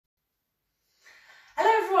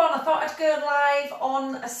on, I thought I'd go live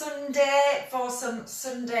on a Sunday for some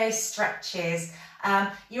Sunday stretches.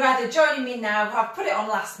 You're either joining me now, I've put it on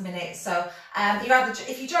last minute, so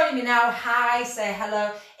if you're joining me now, hi, say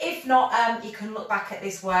hello. If not, you can look back at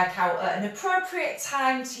this workout at an appropriate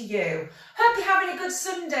time to you. Hope you're having a good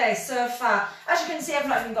Sunday so far. As you can see, I've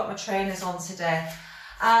not even got my trainers on today.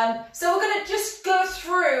 So we're going to just go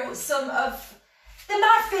through some of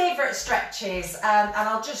my favourite stretches, and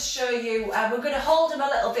I'll just show you. We're going to hold them a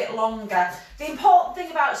little bit longer. The important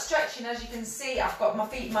thing about stretching, as you can see, I've got my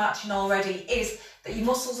feet marching already, is that your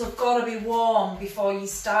muscles have got to be warm before you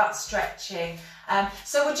start stretching.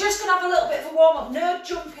 So we're just going to have a little bit of a warm up, no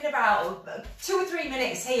jumping about, 2 or 3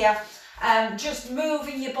 minutes here, just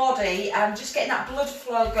moving your body, just getting that blood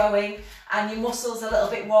flow going and your muscles a little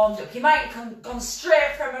bit warmed up. You might have gone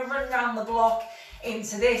straight from a run around the block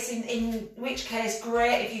into this, in which case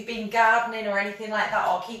great if you've been gardening or anything like that,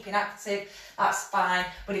 or keeping active, that's fine.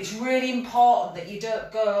 But it's really important that you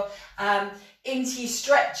don't go into your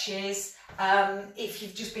stretches if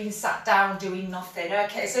you've just been sat down doing nothing.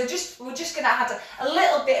 Okay, so we're just going to have a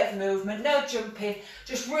little bit of movement, no jumping,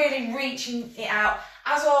 just really reaching it out.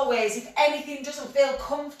 As always, if anything doesn't feel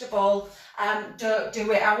comfortable, don't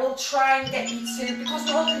do it. I will try and get you to, because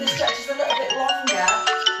we're holding the stretches a little bit longer,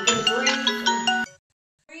 we're going to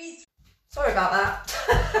breathe. Sorry about that.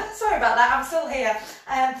 Sorry about that, I'm still here.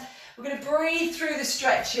 We're going to breathe through the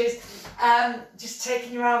stretches, just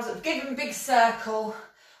taking your arms up, give them a big circle.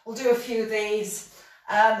 We'll do a few of these.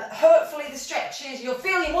 Hopefully the stretches, you'll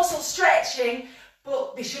feel your muscles stretching,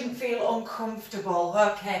 but they shouldn't feel uncomfortable.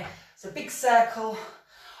 Okay, so big circle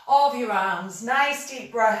of your arms, nice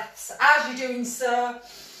deep breaths as you're doing so.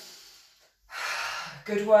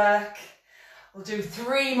 Good work. We'll do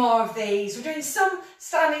 3 more of these. We're doing some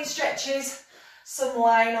standing stretches, some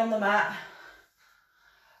lying on the mat.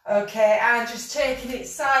 Okay, and just taking it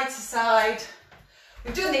side to side.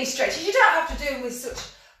 We've done these stretches. You don't have to do them with such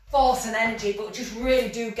force and energy, but just really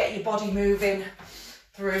do get your body moving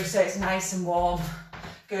through so it's nice and warm.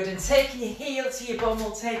 Good, and taking your heel to your bum,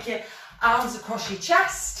 we'll take your arms across your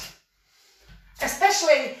chest.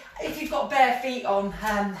 Especially if you've got bare feet on,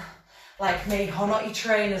 like me, or not your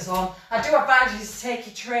trainers on. I do advise you to take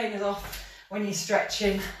your trainers off when you're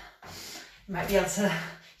stretching. You might be able to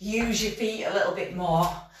use your feet a little bit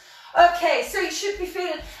more. Okay, so you should be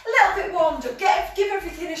feeling a little bit warmed up. Give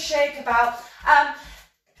everything a shake about.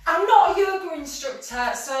 I'm not a yoga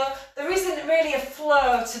instructor, so there isn't really a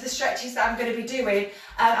flow to the stretches that I'm going to be doing.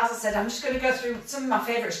 As I said, I'm just going to go through some of my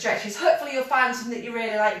favourite stretches. Hopefully you'll find something that you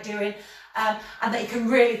really like doing, and that you can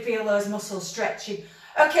really feel those muscles stretching.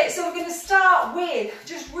 Okay, so we're going to start with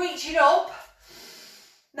just reaching up.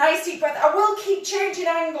 Nice deep breath. I will keep changing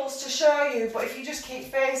angles to show you, but if you just keep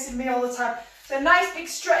facing me all the time. So nice big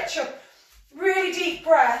stretch up, really deep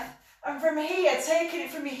breath. And from here, taking it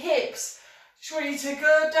from your hips, just want you to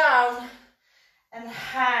go down and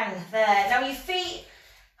hang there. Now your feet,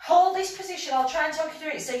 hold this position. I'll try and talk you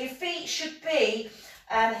through it. So your feet should be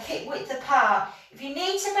hip width apart. If you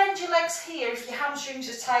need to bend your legs here, if your hamstrings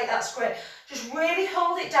are tight, that's great. Just really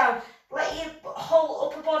hold it down. Let your whole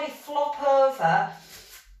upper body flop over.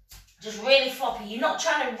 Just really floppy. You're not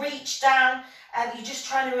trying to reach down, you're just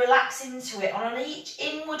trying to relax into it. On each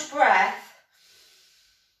inward breath,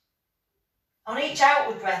 on each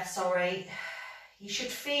outward breath, sorry, you should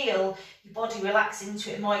feel your body relax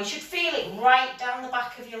into it more. You should feel it right down the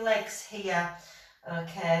back of your legs here.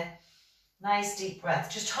 Okay. Nice deep breath.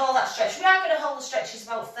 Just hold that stretch. We are going to hold the stretches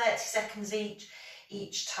about 30 seconds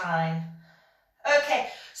each time. Okay,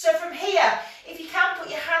 so from here, if you can put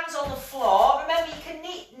your hands on the floor, remember you can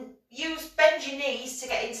bend your knees to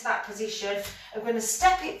get into that position. I'm going to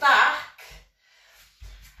step it back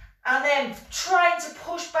and then trying to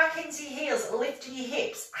push back into your heels, lifting your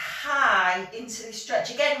hips high into the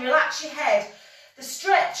stretch. Again, relax your head. The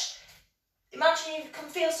stretch, imagine you can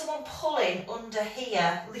feel someone pulling under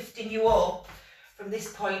here, lifting you up from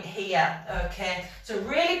this point here, okay? So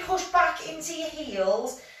really push back into your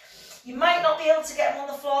heels. You might not be able to get them on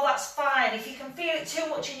the floor, that's fine. If you can feel it too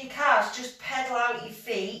much in your calves, just pedal out your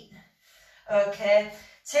feet, okay?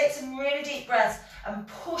 Take some really deep breaths and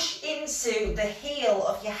push into the heel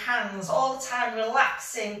of your hands all the time,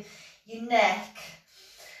 relaxing your neck.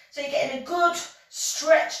 So you're getting a good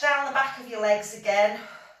stretch down the back of your legs again,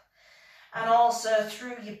 and also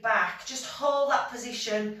through your back. Just hold that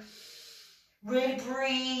position. Really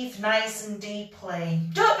breathe nice and deeply.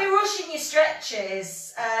 Don't be rushing your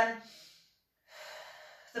stretches.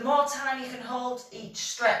 The more time you can hold each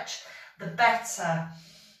stretch, the better.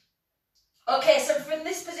 Okay, so from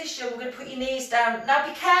this position, we're going to put your knees down. Now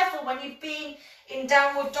be careful when you've been in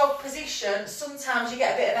downward dog position, sometimes you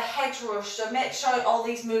get a bit of a head rush, so make sure all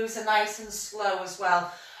these moves are nice and slow as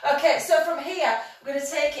well. Okay, so from here, we're going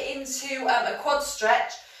to take it into a quad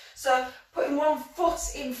stretch. So putting one foot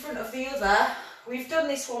in front of the other. We've done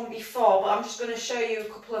this one before, but I'm just going to show you a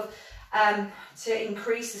couple of, to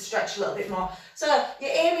increase the stretch a little bit more. So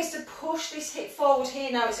your aim is to push this hip forward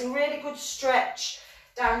here now. It's a really good stretch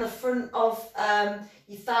down the front of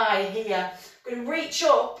your thigh here. We're going to reach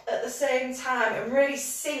up at the same time and really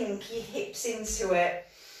sink your hips into it.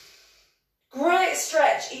 Great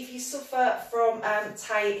stretch if you suffer from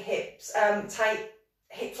tight hips, tight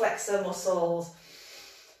hip flexor muscles.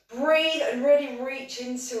 Breathe and really reach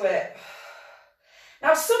into it.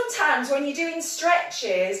 Now sometimes when you're doing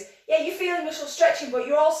stretches, yeah, you're feeling muscle stretching, but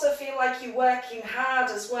you also feel like you're working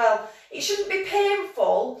hard as well. It shouldn't be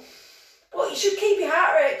painful, but you should keep your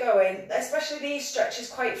heart rate going, especially these stretches,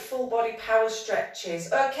 quite full body power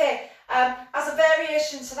stretches. Okay, as a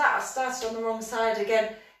variation to that, I started on the wrong side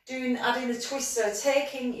again, adding the twister,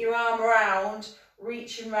 taking your arm around,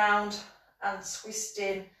 reaching round and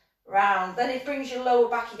twisting round. Then it brings your lower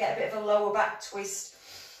back, you get a bit of a lower back twist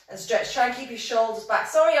and stretch. Try and keep your shoulders back.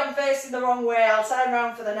 Sorry, I'm facing the wrong way. I'll turn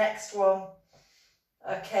around for the next one.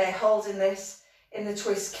 Okay, holding this in the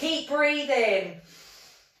twist. Keep breathing.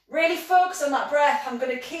 Really focus on that breath. I'm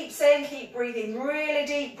going to keep saying keep breathing. Really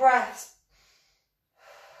deep breaths.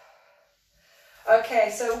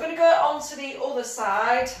 Okay, so we're going to go on to the other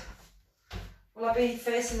side. Will I be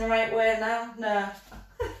facing the right way now? No.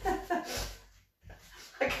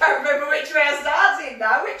 I can't remember which way I started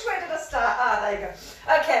now. Which way did I start? Ah, there you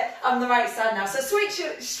go. Okay, I'm the right side now. So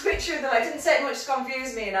switch through the leg. Didn't take much to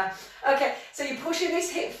confuse me now. Okay, so you're pushing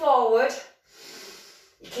this hip forward.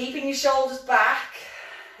 You're keeping your shoulders back.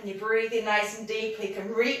 And you're breathing nice and deeply. You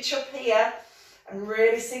can reach up here and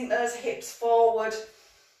really sink those hips forward.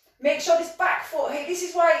 Make sure this back foot here, this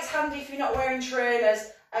is why it's handy if you're not wearing trainers.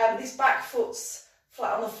 This back foot's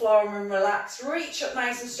flat on the floor and relax. Reach up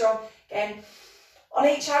nice and strong. Again, on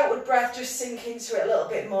each outward breath, just sink into it a little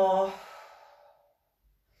bit more.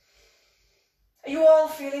 Are you all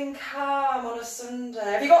feeling calm on a Sunday?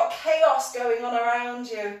 Have you got chaos going on around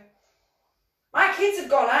you? My kids have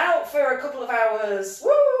gone out for a couple of hours.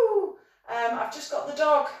 Woo! I've just got the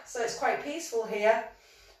dog, so it's quite peaceful here.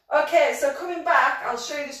 Okay, so coming back, I'll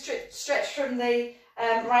show you the stretch from the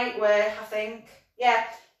right way, I think. Yeah,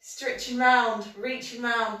 stretching round, reaching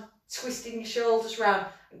round, twisting your shoulders round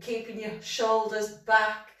and keeping your shoulders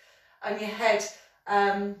back and your head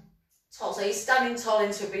tall. So you're standing tall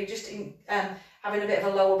into it, but you're just having a bit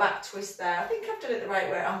of a lower back twist there. I think I've done it the right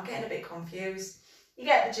way. I'm getting a bit confused. You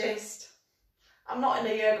get the gist. I'm not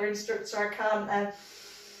a yoga instructor, I can't.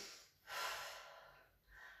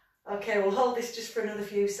 Okay, we'll hold this just for another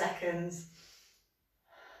few seconds.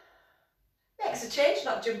 Makes a change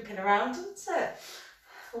not jumping around, doesn't it?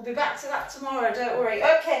 We'll be back to that tomorrow, don't worry.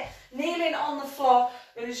 Okay, kneeling on the floor,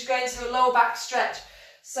 we're just going to a lower back stretch.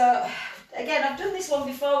 So, again, I've done this one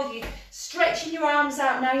before with you. Stretching your arms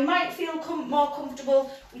out. Now, you might feel more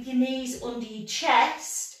comfortable with your knees under your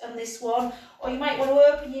chest on this one, or you might want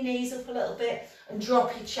to open your knees up a little bit and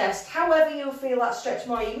drop your chest. However you feel that stretch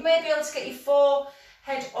more. You may be able to get your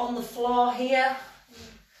forehead on the floor here.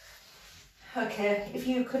 Okay, if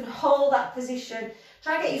you can hold that position,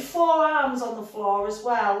 try and get your forearms on the floor as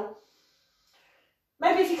well.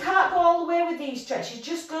 Maybe if you can't go all the way with these stretches,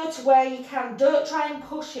 just go to where you can. Don't try and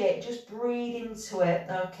push it, just breathe into it.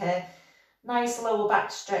 Okay, nice lower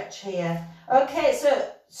back stretch here. Okay, so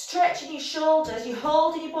stretching your shoulders, you're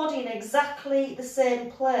holding your body in exactly the same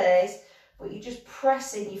place, but you're just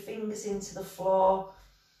pressing your fingers into the floor.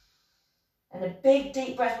 And a big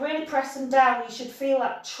deep breath, really press them down. You should feel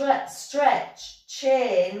that stretch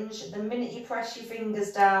change the minute you press your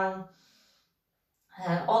fingers down.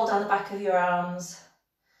 And all down the back of your arms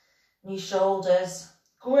and your shoulders.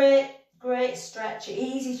 Great, great stretch. It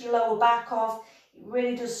eases your lower back off. It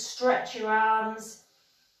really does stretch your arms.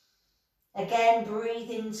 Again, breathe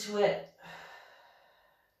into it.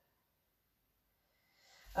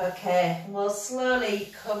 Okay, we'll slowly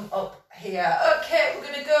come up here. Okay, we're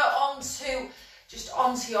going to go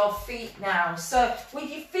onto your feet now. So with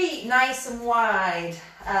your feet nice and wide,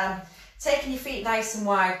 taking your feet nice and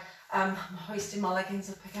wide. I'm hoisting my leggings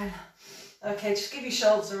up again. Okay, just give your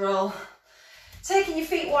shoulders a roll. Taking your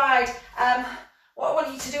feet wide. What I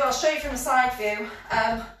want you to do, I'll show you from a side view.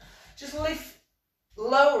 Just lift,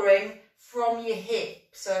 lowering from your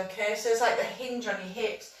hips. Okay, so it's like the hinge on your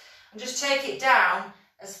hips, and just take it down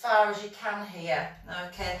as far as you can here.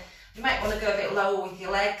 Okay, you might want to go a bit lower with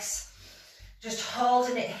your legs. Just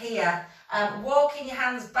holding it here. Walking your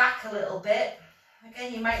hands back a little bit.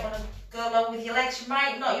 Again, you might want to go low with your legs. You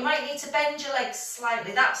might not. You might need to bend your legs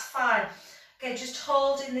slightly. That's fine. Okay, just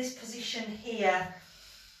hold in this position here.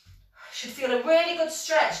 Should feel a really good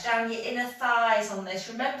stretch down your inner thighs on this.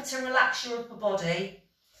 Remember to relax your upper body.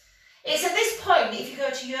 It's at this point, if you go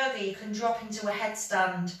to yoga, you can drop into a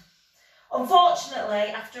headstand.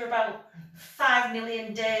 Unfortunately, after about 5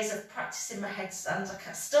 million days of practicing my headstands,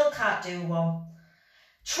 I still can't do one.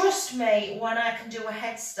 Trust me, when I can do a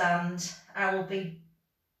headstand, I will be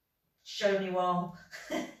showing you all.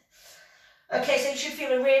 Okay, so you should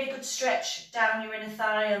feel a really good stretch down your inner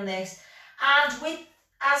thigh on this. And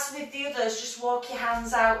as with the others, just walk your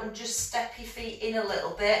hands out and just step your feet in a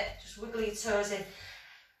little bit. Just wiggle your toes in.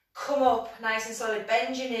 Come up nice and slowly,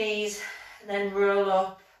 bend your knees and then roll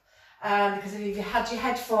up. Because if you had your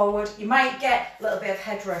head forward, you might get a little bit of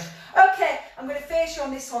head rush. Okay, I'm going to face you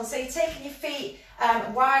on this one. So you're taking your feet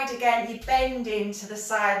wide again, you're bending to the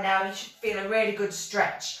side now. You should feel a really good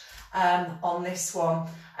stretch on this one.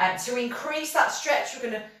 To increase that stretch, we're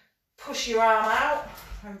going to push your arm out.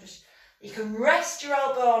 You can rest your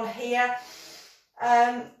elbow on here.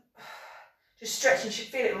 Just stretching, you should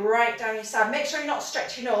feel it right down your side. Make sure you're not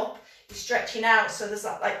stretching up, you're stretching out, so there's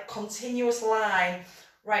that like continuous line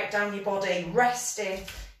right down your body, resting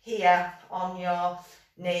here on your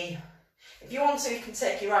knee. If you want to, you can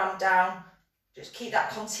take your arm down, just keep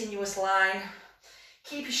that continuous line.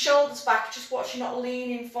 Keep your shoulders back, just watch you're not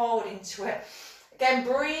leaning forward into it. Again,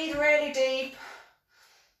 breathe really deep.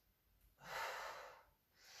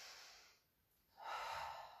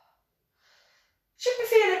 Should be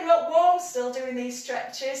feeling warm still doing these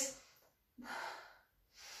stretches.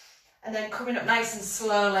 And then coming up nice and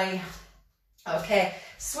slowly. Okay,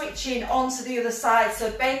 switching onto the other side,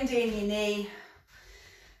 so bending your knee.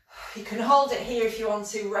 You can hold it here if you want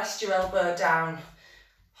to, rest your elbow down.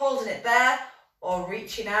 Holding it there or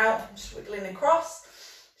reaching out, just wiggling across.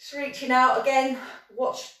 Just reaching out again,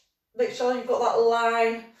 watch, make sure you've got that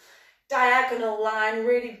line, diagonal line,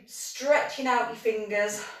 really stretching out your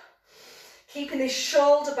fingers. Keeping this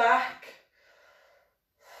shoulder back.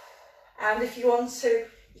 And if you want to,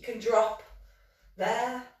 you can drop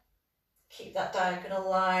there. Keep that diagonal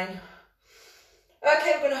line.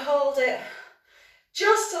 Okay, we're going to hold it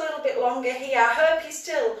just a little bit longer here. I hope you're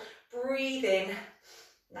still breathing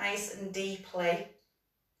nice and deeply.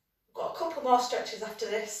 We've got a couple more stretches after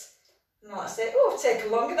this. And that's it. Oh, it's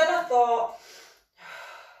taken longer than I thought.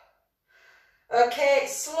 Okay,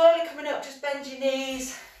 slowly coming up, just bend your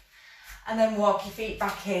knees. And then walk your feet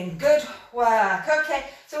back in. Good work. Okay,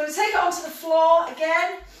 so we're going to take it onto the floor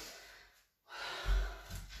again.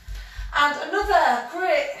 And another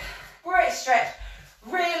great stretch.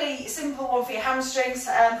 Really simple one for your hamstrings.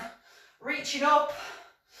 Reaching up.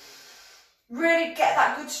 Really get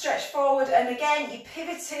that good stretch forward. And again, you're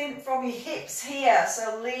pivoting from your hips here.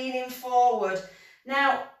 So leaning forward.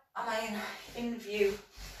 Now, am I in view?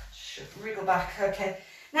 Should wriggle back. Okay.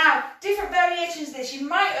 Now, different variations of this, you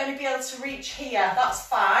might only be able to reach here, that's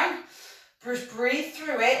fine. Just breathe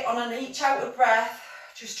through it on each outward breath.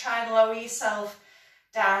 Just try and lower yourself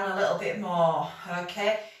down a little bit more,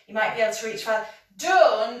 okay? You might be able to reach further.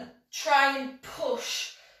 Don't try and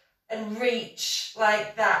push and reach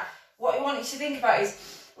like that. What I want you to think about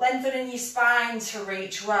is lengthening your spine to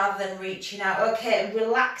reach rather than reaching out. Okay, and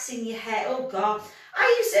relaxing your head. Oh God,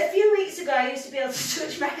 a few weeks ago, I used to be able to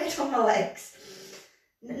touch my head on my legs.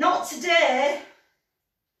 Not today.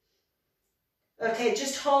 Okay,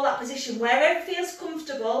 just hold that position wherever it feels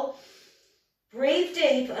comfortable. Breathe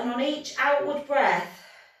deep, and on each outward breath,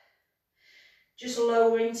 just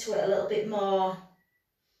lower into it a little bit more.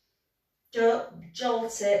 Don't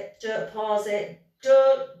jolt it, don't pause it,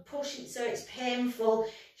 don't push it so it's painful.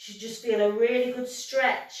 You should just feel a really good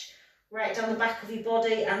stretch right down the back of your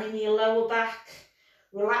body and in your lower back.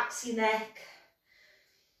 Relax your neck.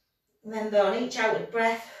 Remember, on each outward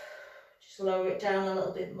breath, just lower it down a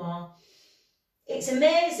little bit more. It's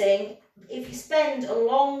amazing if you spend a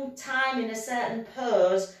long time in a certain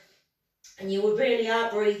pose and you really are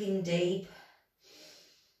breathing deep,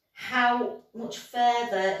 how much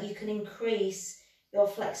further you can increase your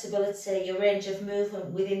flexibility, your range of movement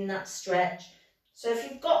within that stretch. So if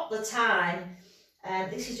you've got the time,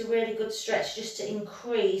 this is a really good stretch just to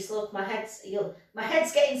increase. Look, my head's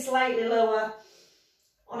getting slightly lower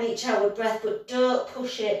on each outward breath, but don't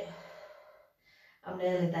push it. I'm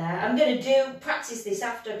nearly there. I'm going to practice this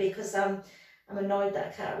after because I'm annoyed that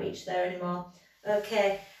I can't reach there anymore.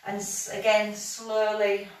 Okay, and again,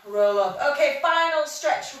 slowly roll up. Okay, final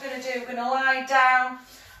stretch we're going to do. We're going to lie down.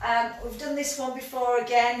 We've done this one before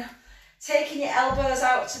again. Taking your elbows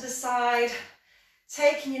out to the side,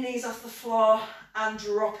 taking your knees off the floor and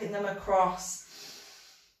dropping them across.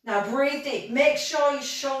 Now breathe deep. Make sure your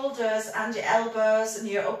shoulders and your elbows and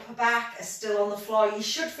your upper back are still on the floor. You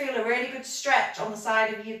should feel a really good stretch on the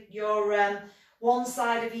side of your one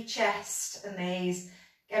side of your chest and knees.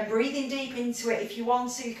 Again, breathing deep into it. If you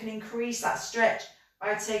want to, you can increase that stretch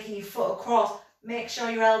by taking your foot across. Make sure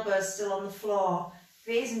your elbow's still on the floor. If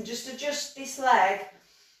it isn't, just adjust this leg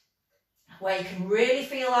where you can really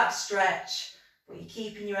feel that stretch, but you're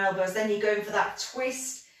keeping your elbows. Then you're going for that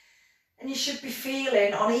twist. And you should be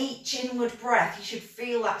feeling, on each inward breath, you should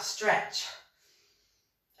feel that stretch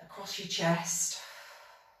across your chest.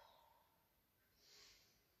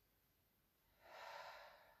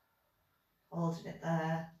 Holding it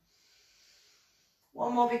there.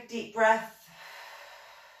 One more big deep breath.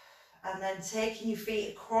 And then taking your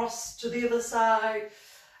feet across to the other side.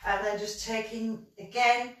 And then just taking,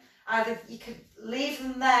 again, either you could leave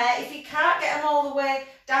them there. If you can't get them all the way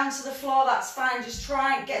down to the floor, that's fine. Just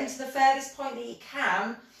try and get them to the furthest point that you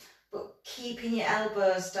can, but keeping your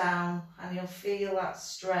elbows down, and you'll feel that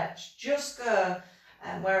stretch. Just go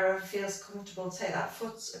wherever feels comfortable. Take that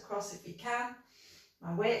foot across if you can.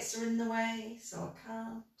 My weights are in the way, so I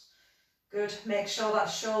can't. Good. Make sure that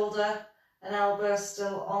shoulder and elbow is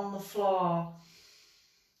still on the floor.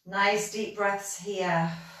 Nice deep breaths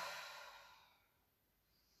here.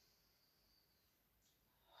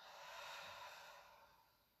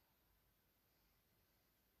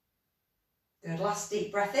 Good, last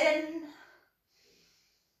deep breath in.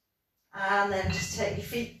 And then just take your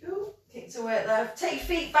feet, kick to work there. Take your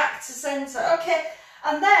feet back to centre. Okay,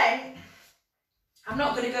 and then, I'm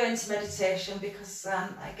not going to go into meditation because,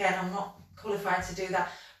 again, I'm not qualified to do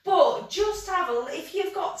that. But just have if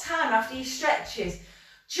you've got time after your stretches,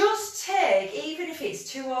 just take, even if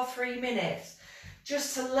it's 2 or 3 minutes,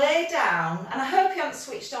 just to lay down. And I hope you haven't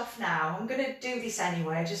switched off now. I'm going to do this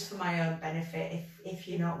anyway, just for my own benefit, if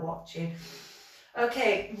you're not watching.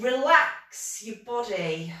 Okay, relax your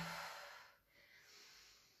body.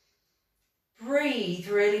 Breathe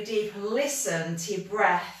really deep and listen to your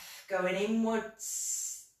breath going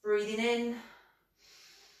inwards, breathing in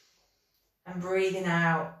and breathing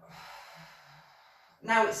out.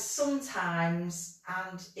 Now, it's sometimes,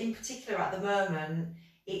 and in particular at the moment,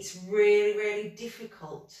 it's really, really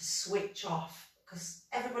difficult to switch off because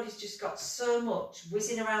everybody's just got so much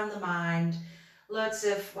whizzing around the mind, loads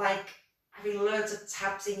of having loads of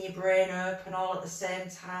tabs in your brain open all at the same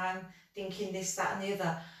time, thinking this, that and the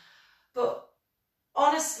other. But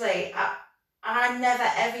honestly, I never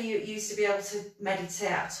ever used to be able to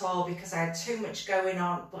meditate at all because I had too much going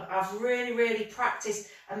on, but I've really, really practiced,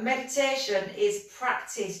 and meditation is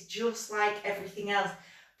practice just like everything else.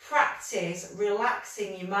 Practice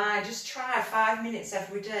relaxing your mind. Just try 5 minutes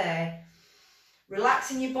every day,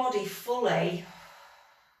 relaxing your body fully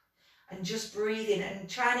and just breathing and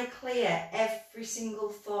trying to clear every single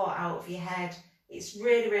thought out of your head. It's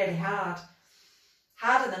really, really hard.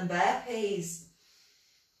 Harder than burpees.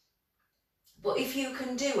 But if you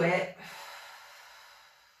can do it,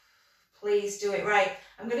 please do it. Right,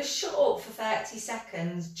 I'm going to shut up for 30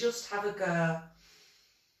 seconds. Just have a go.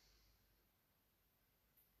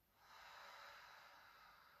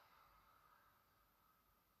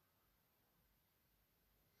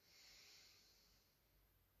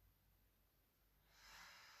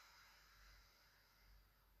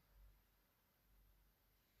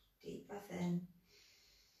 Deep breath in.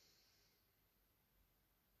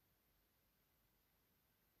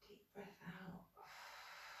 Deep breath out.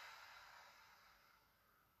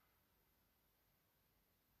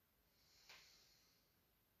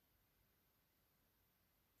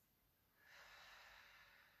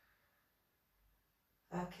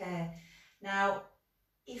 Okay, now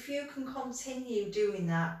if you can continue doing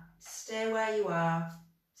that, stay where you are,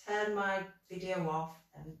 turn my video off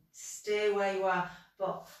and stay where you are.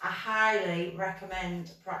 But I highly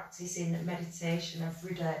recommend practicing meditation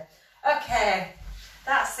every day. Okay,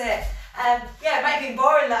 that's it. Yeah, it might have been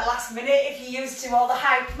boring that last minute if you're used to all the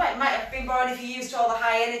high, might have been boring if you're used to all the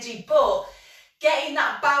high energy, but getting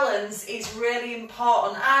that balance is really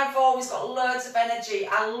important. I've always got loads of energy.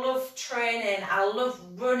 I love training, I love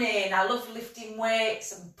running, I love lifting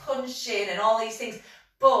weights and punching and all these things.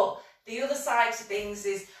 But the other side of things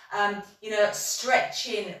is,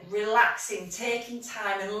 stretching, relaxing, taking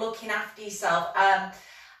time and looking after yourself.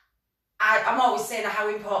 I'm always saying how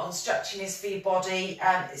important stretching is for your body.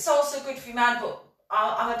 It's also good for your mind, but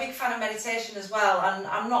I'm a big fan of meditation as well, and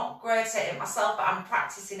I'm not great at it myself, but I'm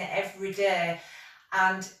practicing it every day,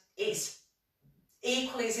 and it's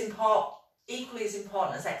equally as important equally as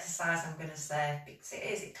important as exercise, I'm going to say, because it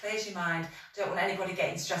is, it clears your mind. I don't want anybody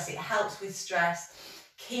getting stressed. It helps with stress.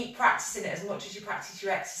 Keep practicing it as much as you practice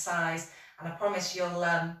your exercise, and I promise you'll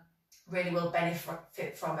really will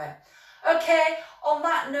benefit from it. Okay, on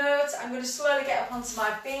that note, I'm going to slowly get up onto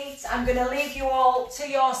my feet. I'm going to leave you all to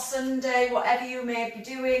your Sunday, whatever you may be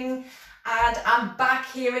doing, and I'm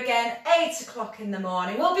back here again 8 o'clock in the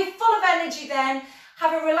morning. We'll be full of energy then.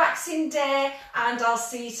 Have a relaxing day, and I'll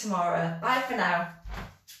see you tomorrow. Bye for now.